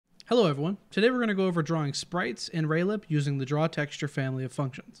Hello everyone, today we're going to go over drawing sprites in Raylib using the DrawTexture family of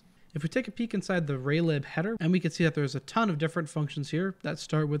functions. If we take a peek inside the Raylib header, and we can see that there's a ton of different functions here that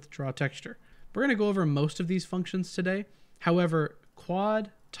start with DrawTexture. We're going to go over most of these functions today. However,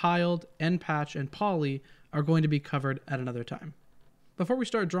 quad, tiled, endpatch, and poly are going to be covered at another time. Before we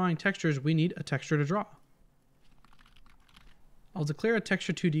start drawing textures, we need a texture to draw. I'll declare a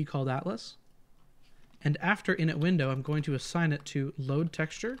texture 2D called Atlas, and after init window, I'm going to assign it to load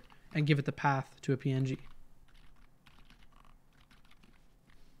texture and give it the path to a PNG.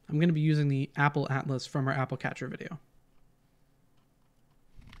 I'm going to be using the Apple Atlas from our Apple Catcher video.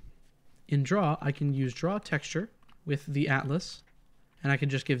 In Draw, I can use Draw Texture with the Atlas, and I can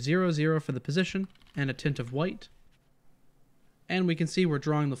just give 0, 0 for the position and a tint of white. And we can see we're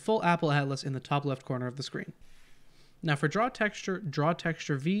drawing the full Apple Atlas in the top left corner of the screen. Now for Draw Texture, Draw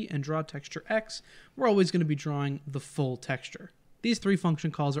Texture V, and Draw Texture X, we're always going to be drawing the full texture. These three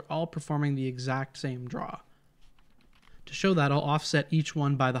function calls are all performing the exact same draw. To show that, I'll offset each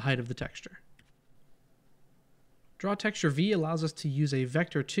one by the height of the texture. Draw Texture V allows us to use a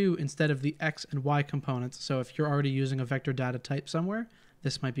vector 2 instead of the X and Y components, so if you're already using a vector data type somewhere,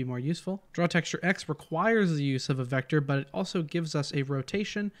 this might be more useful. Draw Texture X requires the use of a vector, but it also gives us a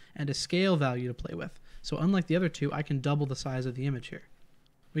rotation and a scale value to play with. So unlike the other two, I can double the size of the image here.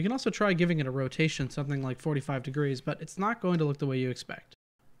 We can also try giving it a rotation, something like 45 degrees, but it's not going to look the way you expect.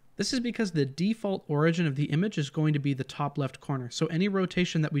 This is because the default origin of the image is going to be the top left corner, so any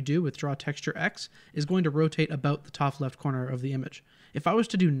rotation that we do with Draw Texture X is going to rotate about the top left corner of the image. If I was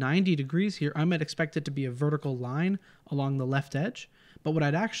to do 90 degrees here, I might expect it to be a vertical line along the left edge, but what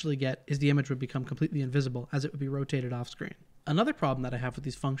I'd actually get is the image would become completely invisible as it would be rotated off screen. Another problem that I have with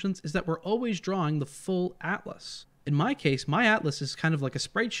these functions is that we're always drawing the full atlas. In my case, my atlas is kind of like a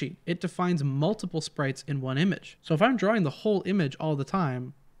sprite sheet. It defines multiple sprites in one image. So if I'm drawing the whole image all the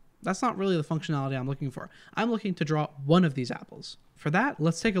time, that's not really the functionality I'm looking for. I'm looking to draw one of these apples. For that,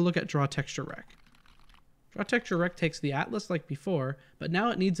 let's take a look at DrawTextureRec. DrawTextureRec takes the atlas like before, but now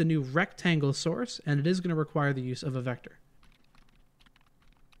it needs a new rectangle source, and it is going to require the use of a vector.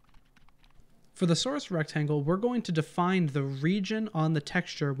 For the source rectangle, we're going to define the region on the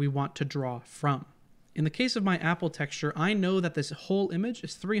texture we want to draw from. In the case of my apple texture, I know that this whole image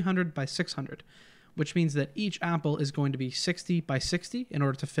is 300 by 600, which means that each apple is going to be 60 by 60 in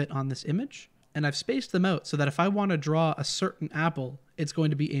order to fit on this image. And I've spaced them out so that if I want to draw a certain apple, it's going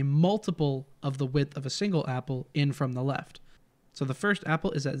to be a multiple of the width of a single apple in from the left. So the first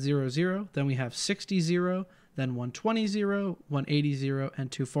apple is at 0, 0, then we have 60, 0, then 120, 0, 180, 0,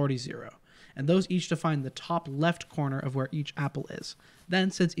 and 240, 0. And those each define the top left corner of where each apple is.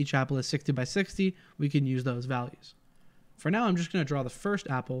 Then, since each apple is 60 by 60, we can use those values. For now, I'm just going to draw the first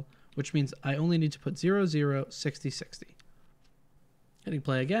apple, which means I only need to put 0, 0, 60, 60. Hitting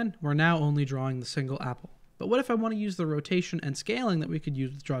play again, we're now only drawing the single apple. But what if I want to use the rotation and scaling that we could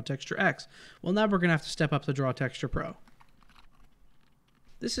use with DrawTextureX? Well, now we're going to have to step up to DrawTexturePro.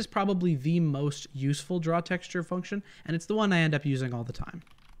 This is probably the most useful DrawTexture function, and it's the one I end up using all the time.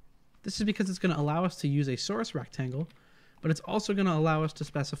 This is because it's going to allow us to use a source rectangle, but it's also going to allow us to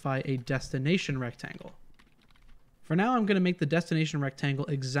specify a destination rectangle. For now, I'm going to make the destination rectangle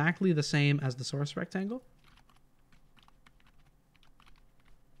exactly the same as the source rectangle.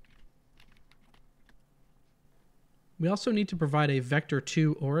 We also need to provide a vector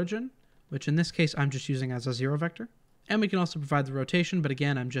 2 origin, which in this case I'm just using as a 0 vector. And we can also provide the rotation, but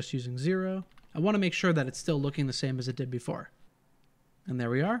again, I'm just using 0. I want to make sure that it's still looking the same as it did before. And there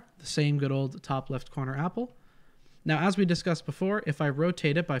we are, the same good old top left corner apple. Now, as we discussed before, if I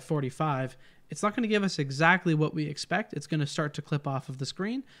rotate it by 45, it's not going to give us exactly what we expect. It's going to start to clip off of the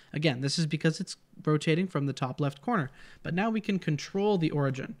screen. Again, this is because it's rotating from the top left corner. But now we can control the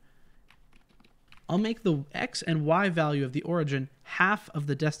origin. I'll make the X and Y value of the origin half of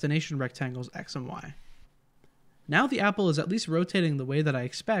the destination rectangle's X and Y. Now the apple is at least rotating the way that I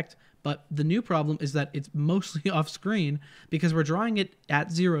expect, but the new problem is that it's mostly off screen because we're drawing it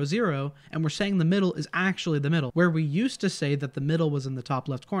at 0, 0, and we're saying the middle is actually the middle, where we used to say that the middle was in the top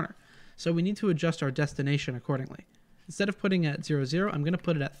left corner. So we need to adjust our destination accordingly. Instead of putting it at 0, 0, I'm going to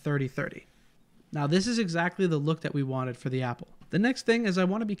put it at 30, 30. Now this is exactly the look that we wanted for the apple. The next thing is I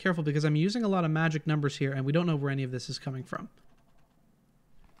want to be careful because I'm using a lot of magic numbers here and we don't know where any of this is coming from.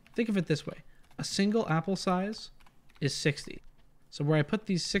 Think of it this way. A single apple size is 60. So where I put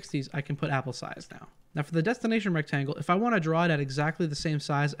these 60s, I can put apple size now. Now for the destination rectangle, if I want to draw it at exactly the same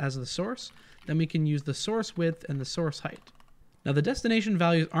size as the source, then we can use the source width and the source height. Now the destination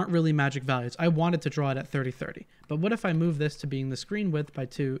values aren't really magic values. I wanted to draw it at 30, 30. But what if I move this to being the screen width by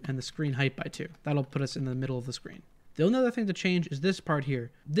 2 and the screen height by 2? That'll put us in the middle of the screen. The only other thing to change is this part here.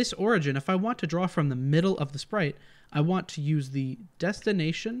 This origin, if I want to draw from the middle of the sprite, I want to use the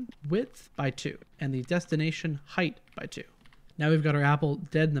destination width by 2 and the destination height by 2. Now we've got our apple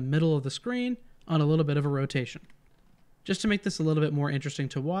dead in the middle of the screen on a little bit of a rotation. Just to make this a little bit more interesting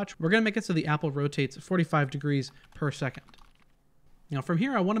to watch, we're going to make it so the apple rotates 45 degrees per second. Now from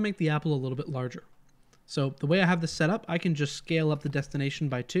here, I want to make the apple a little bit larger. So the way I have this set up, I can just scale up the destination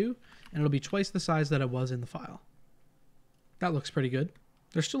by 2, and it'll be twice the size that it was in the file. That looks pretty good.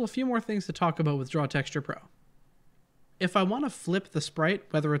 There's still a few more things to talk about with DrawTexturePro. If I want to flip the sprite,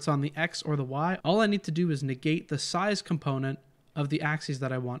 whether it's on the X or the Y, all I need to do is negate the size component of the axes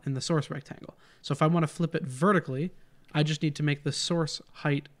that I want in the source rectangle. So if I want to flip it vertically, I just need to make the source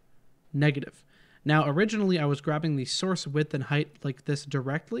height negative. Now, originally I was grabbing the source width and height like this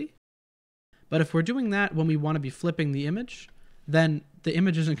directly, but if we're doing that when we want to be flipping the image, then the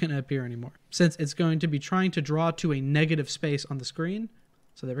image isn't going to appear anymore, since it's going to be trying to draw to a negative space on the screen.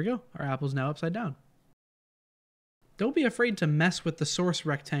 So there we go, our apple's now upside down. Don't be afraid to mess with the source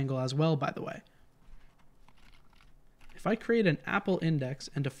rectangle as well, by the way. If I create an apple index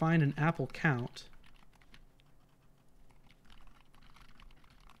and define an apple count,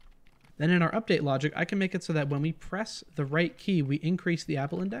 then in our update logic, I can make it so that when we press the right key, we increase the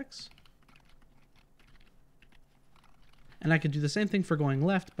apple index. And I could do the same thing for going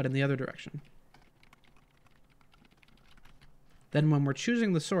left, but in the other direction. Then when we're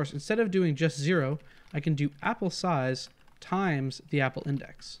choosing the source, instead of doing just 0, I can do apple size times the apple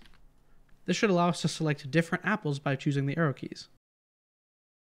index. This should allow us to select different apples by choosing the arrow keys.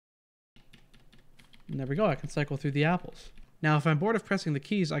 And there we go, I can cycle through the apples. Now, if I'm bored of pressing the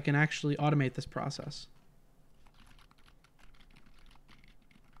keys, I can actually automate this process.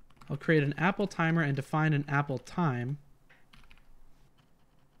 I'll create an apple timer and define an apple time.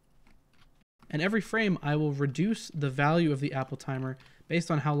 And every frame, I will reduce the value of the apple timer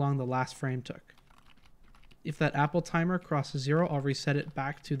based on how long the last frame took. If that apple timer crosses 0, I'll reset it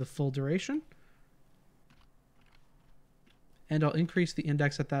back to the full duration. And I'll increase the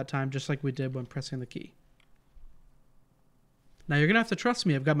index at that time, just like we did when pressing the key. Now you're going to have to trust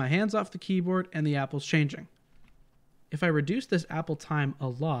me. I've got my hands off the keyboard and the apple's changing. If I reduce this apple time a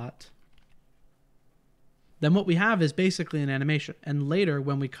lot, then what we have is basically an animation. And later,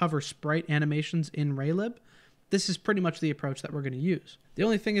 when we cover sprite animations in Raylib, this is pretty much the approach that we're going to use. The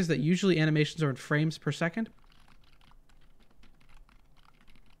only thing is that usually animations are in frames per second.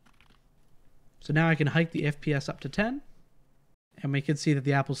 So now I can hike the FPS up to 10, and we can see that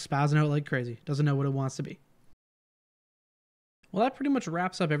the apple's spazzing out like crazy. Doesn't know what it wants to be. Well, that pretty much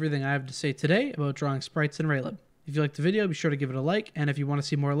wraps up everything I have to say today about drawing sprites in Raylib. If you liked the video, be sure to give it a like, and if you want to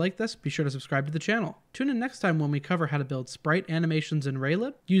see more like this, be sure to subscribe to the channel. Tune in next time when we cover how to build sprite animations in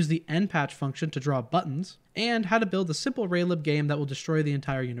Raylib, use the npatch function to draw buttons, and how to build a simple Raylib game that will destroy the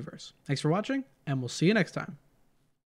entire universe. Thanks for watching, and we'll see you next time.